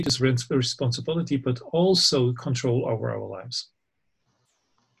this responsibility, but also control over our lives.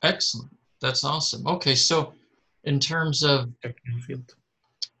 Excellent. That's awesome. Okay, so in terms of Jack Canfield.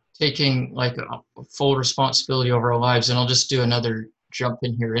 taking like a full responsibility over our lives, and I'll just do another jump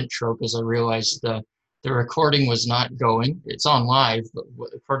in here intro because I realized the recording was not going. It's on live, but the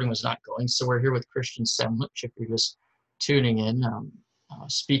recording was not going. So we're here with Christian Semlich, if you're just tuning in,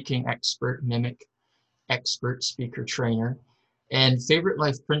 speaking expert, mimic expert, speaker trainer. And favorite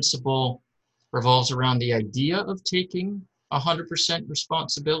life principle revolves around the idea of taking 100%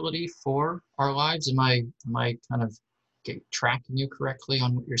 responsibility for our lives. Am I kind of tracking you correctly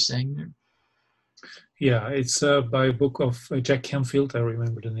on what you're saying there? Yeah, it's by a book of Jack Canfield. I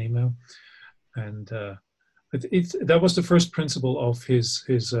remember the name now, and that was the first principle of his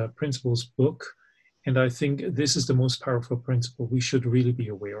principles book, and I think this is the most powerful principle we should really be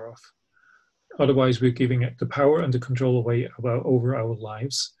aware of. Otherwise, we're giving the power and the control away over our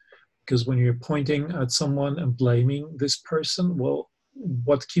lives. Because when you're pointing at someone and blaming this person, well,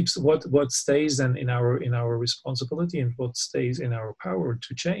 what stays then in our responsibility, and what stays in our power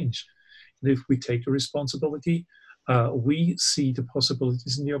to change? And if we take the responsibility, we see the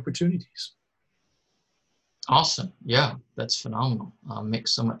possibilities and the opportunities. Awesome. Yeah, that's phenomenal.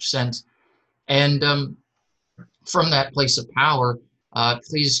 Makes so much sense. And from that place of power,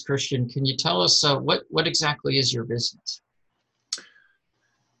 please, Christian, can you tell us what exactly is your business?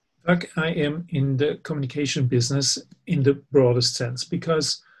 I am in the communication business in the broadest sense,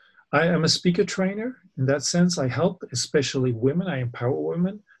 because I am a speaker trainer. In that sense, I help especially women. I empower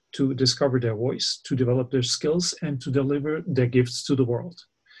women to discover their voice, to develop their skills, and to deliver their gifts to the world.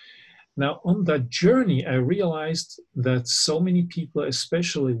 Now, on that journey, I realized that so many people,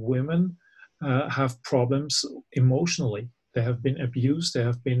 especially women, have problems emotionally. They have been abused, they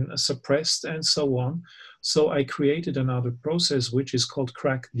have been suppressed, and so on. So I created another process, which is called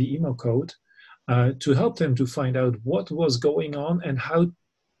Crack the Emo Code, to help them to find out what was going on and how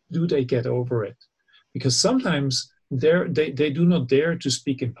do they get over it. Because sometimes they do not dare to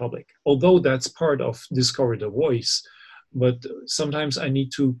speak in public, although that's part of Discover the Voice. But sometimes I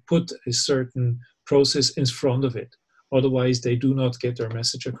need to put a certain process in front of it. Otherwise, they do not get their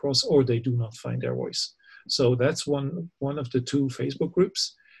message across, or they do not find their voice. So that's one of the two Facebook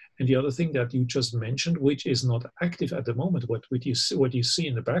groups. And the other thing that you just mentioned, which is not active at the moment, what you see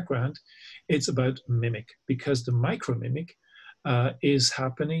in the background, it's about Mimic, because the micro Mimic is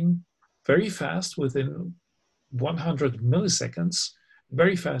happening very fast, within 100 milliseconds,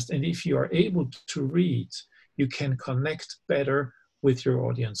 very fast. And if you are able to read, you can connect better with your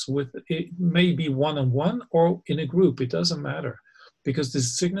audience. With it may be one-on-one or in a group, it doesn't matter, because the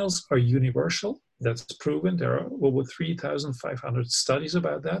signals are universal. That's proven. There are over 3,500 studies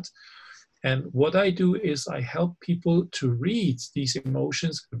about that. And what I do is I help people to read these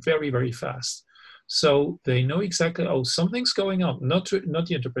emotions very, very fast. So they know exactly, oh, something's going on, not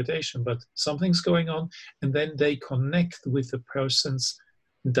the interpretation, but something's going on. And then they connect with the persons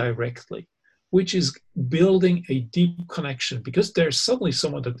directly, which is building a deep connection, because there's suddenly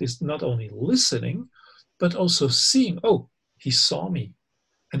someone that is not only listening, but also seeing, oh, he saw me.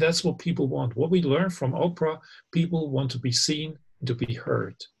 And that's what people want. What we learn from Oprah, people want to be seen, to be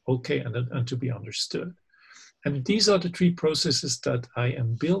heard, okay, and to be understood. And these are the three processes that I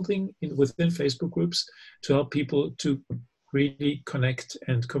am building within Facebook groups to help people to really connect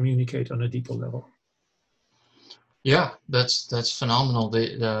and communicate on a deeper level. Yeah, that's phenomenal.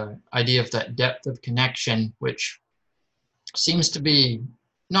 The idea of that depth of connection, which seems to be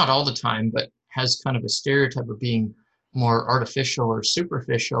not all the time, but has kind of a stereotype of being more artificial or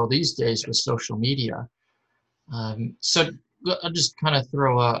superficial these days with social media. So I'll just kind of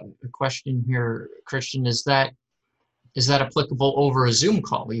throw a question here, Christian. Is that applicable over a Zoom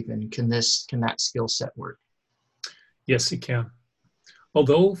call even? Can that skill set work? Yes, it can.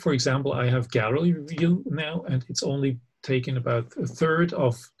 Although, for example, I have gallery view now, and it's only taken about a third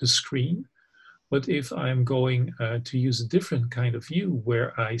of the screen. But if I'm going to use a different kind of view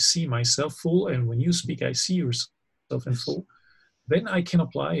where I see myself full, and when you speak, I see yourself in full, then I can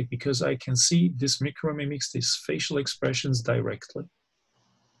apply it, because I can see this micro mimics, these facial expressions directly.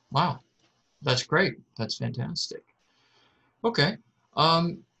 Wow, that's great. That's fantastic. Okay,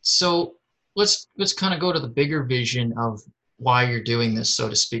 so let's kind of go to the bigger vision of why you're doing this, so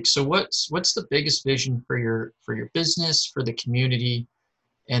to speak. So what's the biggest vision for your business, for the community,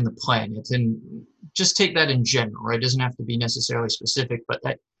 and the planet? And just take that in general, right? It doesn't have to be necessarily specific, but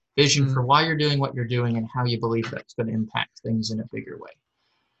that vision for why you're doing what you're doing and how you believe that's going to impact things in a bigger way.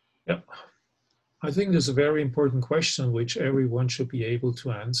 Yeah, I think there's a very important question which everyone should be able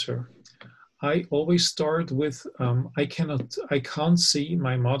to answer. I always start with I can't see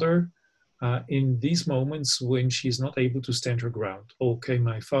my mother in these moments when she's not able to stand her ground. Okay,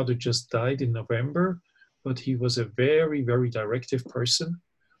 my father just died in November, but he was a very, very directive person,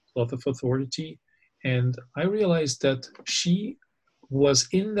 a lot of authority. And I realized that she was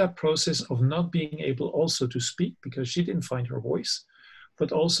in that process of not being able also to speak because she didn't find her voice,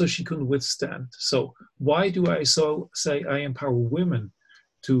 but also she couldn't withstand. So why do I so say I empower women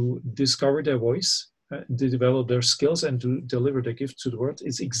to discover their voice, to develop their skills, and to deliver their gifts to the world?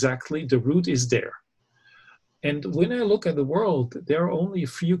 It's exactly the root is there. And when I look at the world, there are only a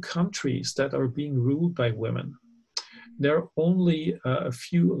few countries that are being ruled by women. There are only a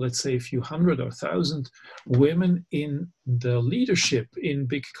few, let's say a few hundred or thousand women in the leadership in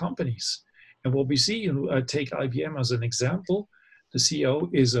big companies. And what we see, take IBM as an example, the CEO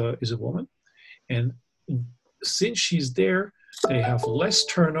is a woman. And since she's there, they have less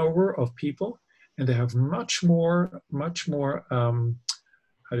turnover of people, and they have much more, how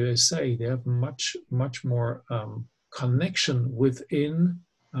do I say, they have much more connection within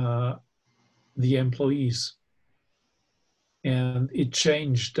the employees. And it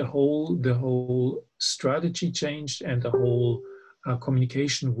changed the whole strategy changed, and the whole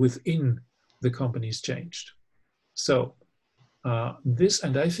communication within the companies changed. So this,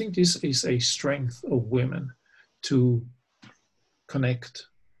 and I think this is a strength of women, to connect,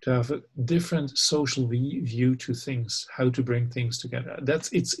 to have a different social view to things, how to bring things together.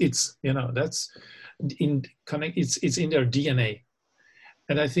 That's it's that's in connect. It's in their DNA,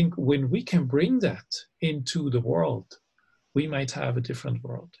 and I think when we can bring that into the world, we might have a different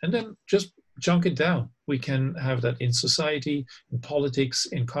world. And then just chunk it down. We can have that in society, in politics,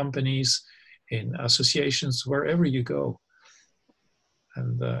 in companies, in associations, wherever you go.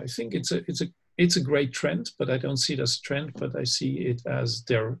 And I think it's a great trend, but I don't see it as a trend, but I see it as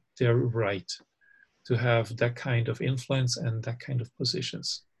their right to have that kind of influence and that kind of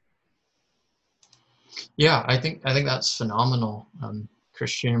positions. Yeah, I think that's phenomenal,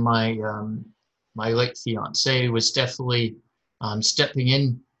 Christian. My late fiance was definitely stepping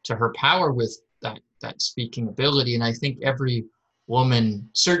into her power with that speaking ability, and I think every woman,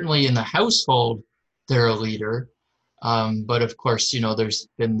 certainly in the household, they're a leader. But of course, there's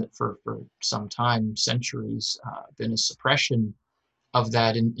been for some time, centuries, been a suppression of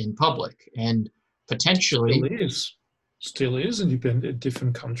that in public, and potentially still is in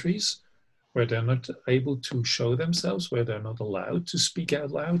different countries where they're not able to show themselves, where they're not allowed to speak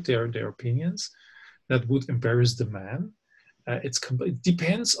out loud their opinions. That would embarrass the man. It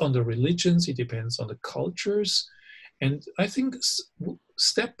depends on the religions, it depends on the cultures, and I think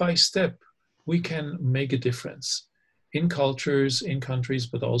step by step we can make a difference in cultures, in countries,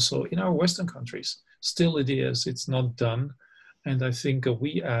 but also in our Western countries. Still it's not done. And I think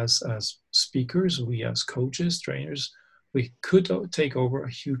we as speakers, we as coaches, trainers, we could take over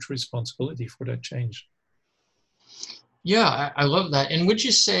a huge responsibility for that change. Yeah, I love that. And would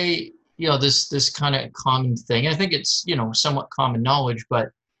you say, this kind of common thing, I think it's, somewhat common knowledge, but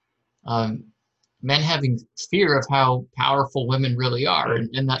men having fear of how powerful women really are,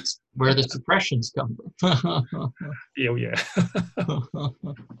 and that's where the suppressions come from. Yeah.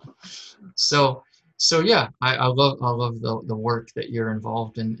 So yeah, I love the work that you're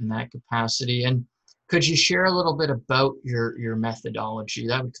involved in that capacity. And could you share a little bit about your methodology?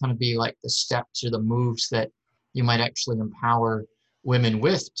 That would kind of be like the steps or the moves that you might actually empower women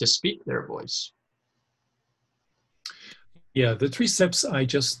with to speak their voice. Yeah, the 3 steps I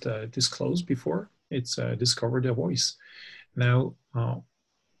just disclosed before. It's discover their voice. Now,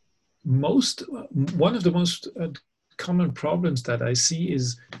 one of the most common problems that I see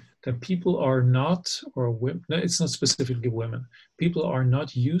is that people are not, or women, it's not specifically women, people are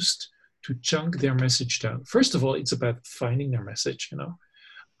not used to chunk their message down. First of all, it's about finding their message, and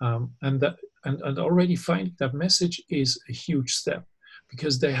already finding that message is a huge step,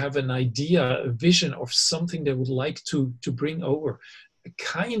 because they have an idea, a vision of something they would like to bring over, a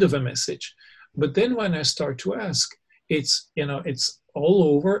kind of a message. But then when I start to ask, it's all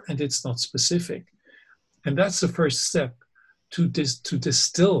over and it's not specific. And that's the first step, to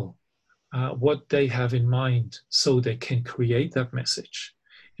distill what they have in mind so they can create that message.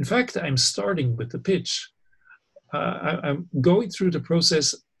 In fact, I'm starting with the pitch. I'm going through the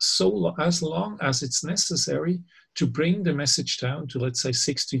process as long as it's necessary to bring the message down to, let's say,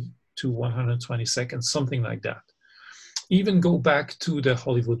 60 to 120 seconds, something like that. Even go back to the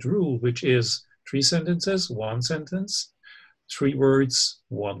Hollywood rule, which is 3 sentences, 1 sentence, 3 words,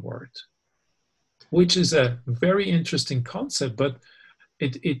 1 word, which is a very interesting concept, but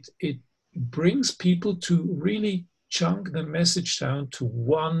it brings people to really chunk the message down to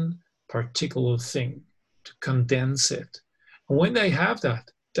one particular thing, to condense it. And when they have that,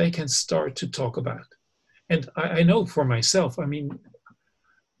 they can start to talk about. And I know for myself, I mean,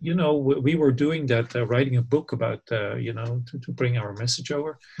 we were doing that, writing a book about, to bring our message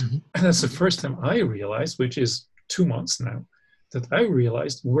over. Mm-hmm. And that's the first time I realized, which is 2 months now, that I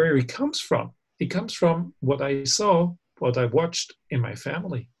realized where it comes from. It comes from what I saw, what I watched in my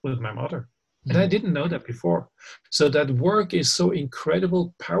family with my mother. And I didn't know that before. So that work is so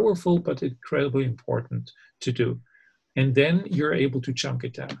incredible, powerful, but incredibly important to do. And then you're able to chunk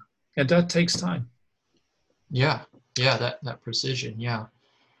it down. And that takes time. Yeah, that precision, yeah.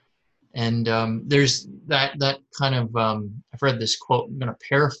 And there's that kind of, I've read this quote, I'm going to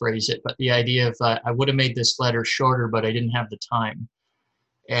paraphrase it, but the idea of I would have made this letter shorter, but I didn't have the time.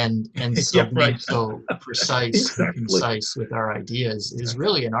 And so Yeah, being right. so precise Exactly. and concise with our ideas is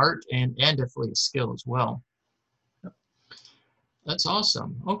really an art and definitely a skill as well. That's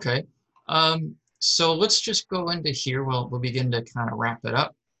awesome. Okay. So let's just go into here. We'll begin to kind of wrap it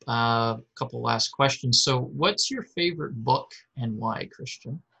up. A couple last questions. So what's your favorite book and why,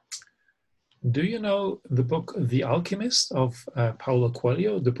 Christian? Do you know the book The Alchemist of Paulo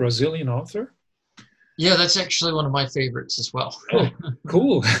Coelho, the Brazilian author? Yeah, that's actually one of my favorites as well. Oh,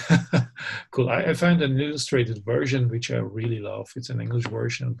 cool. Cool. I found an illustrated version, which I really love. It's an English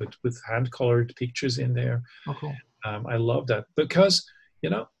version, but with hand-colored pictures in there. Oh, cool. I love that because,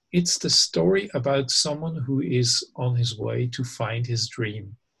 it's the story about someone who is on his way to find his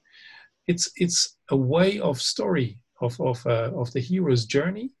dream. It's a way of story of the hero's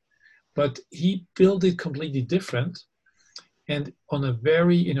journey, but he built it completely different and in a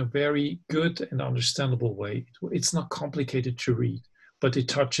very good and understandable way. It's not complicated to read, but it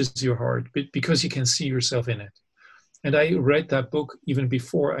touches your heart because you can see yourself in it. And I read that book even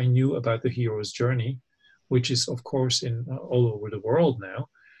before I knew about the hero's journey, which is of course in all over the world now.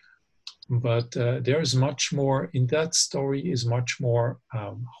 But there's much more in that story. Is much more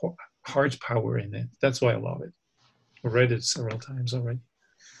heart power in it. That's why I love it. I read it several times already.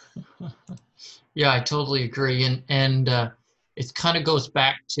 Yeah, I totally agree. And it kind of goes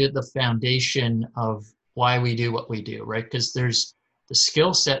back to the foundation of why we do what we do, right? Because there's the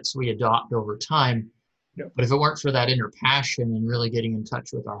skill sets we adopt over time. Yep. But if it weren't for that inner passion and really getting in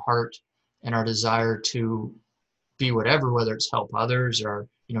touch with our heart and our desire to be whatever, whether it's help others or,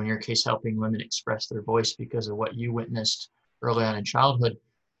 in your case, helping women express their voice because of what you witnessed early on in childhood.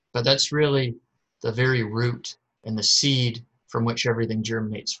 But that's really the very root and the seed from which everything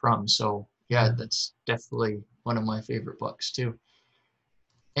germinates from. So yeah, that's definitely one of my favorite books too.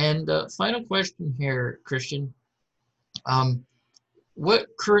 And final question here, Christian. What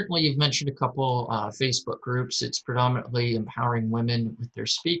currently, you've mentioned a couple Facebook groups. It's predominantly empowering women with their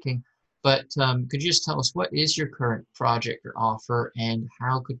speaking. But could you just tell us what is your current project or offer and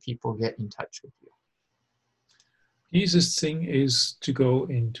how could people get in touch with you? The easiest thing is to go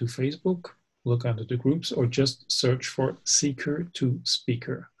into Facebook, look under the groups, or just search for Seeker to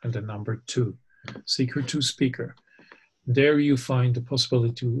Speaker and the number 2, Seeker to Speaker. There you find the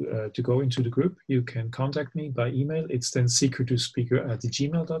possibility to go into the group. You can contact me by email. It's then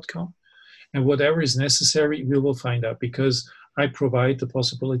seekertospeaker@gmail.com. And whatever is necessary, we will find out because I provide the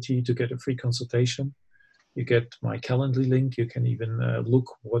possibility to get a free consultation. You get my Calendly link. You can even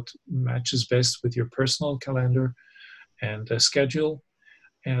look what matches best with your personal calendar and schedule.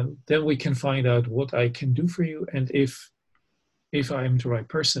 And then we can find out what I can do for you. And if I'm the right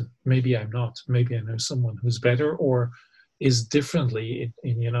person, maybe I'm not. Maybe I know someone who's better or is differently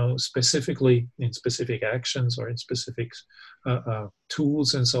in specifically in specific actions or in specific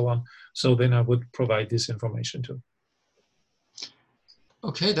tools and so on. So then I would provide this information too.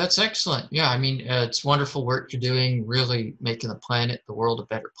 Okay, that's excellent. Yeah, I mean, it's wonderful work you're doing, really making the planet, the world a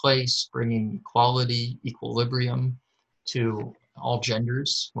better place, bringing equality, equilibrium to all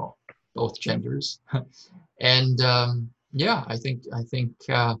genders, well, both genders. And yeah, I think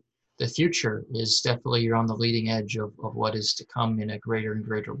the future is definitely, you're on the leading edge of what is to come in a greater and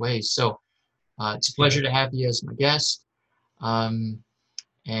greater way. So it's a pleasure to have you as my guest. And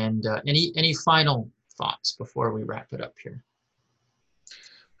any final thoughts before we wrap it up here?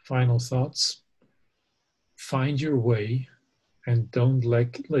 Final thoughts. Find your way and don't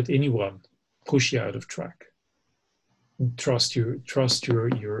let anyone push you out of track. Trust your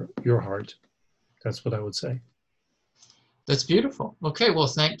heart. That's what I would say. That's beautiful. Okay, well,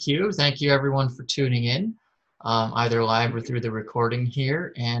 thank you. Thank you everyone for tuning in, either live or through the recording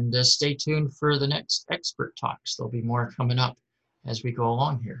here, and stay tuned for the next expert talks. There'll be more coming up as we go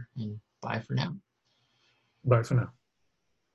along here, and bye for now. Bye for now.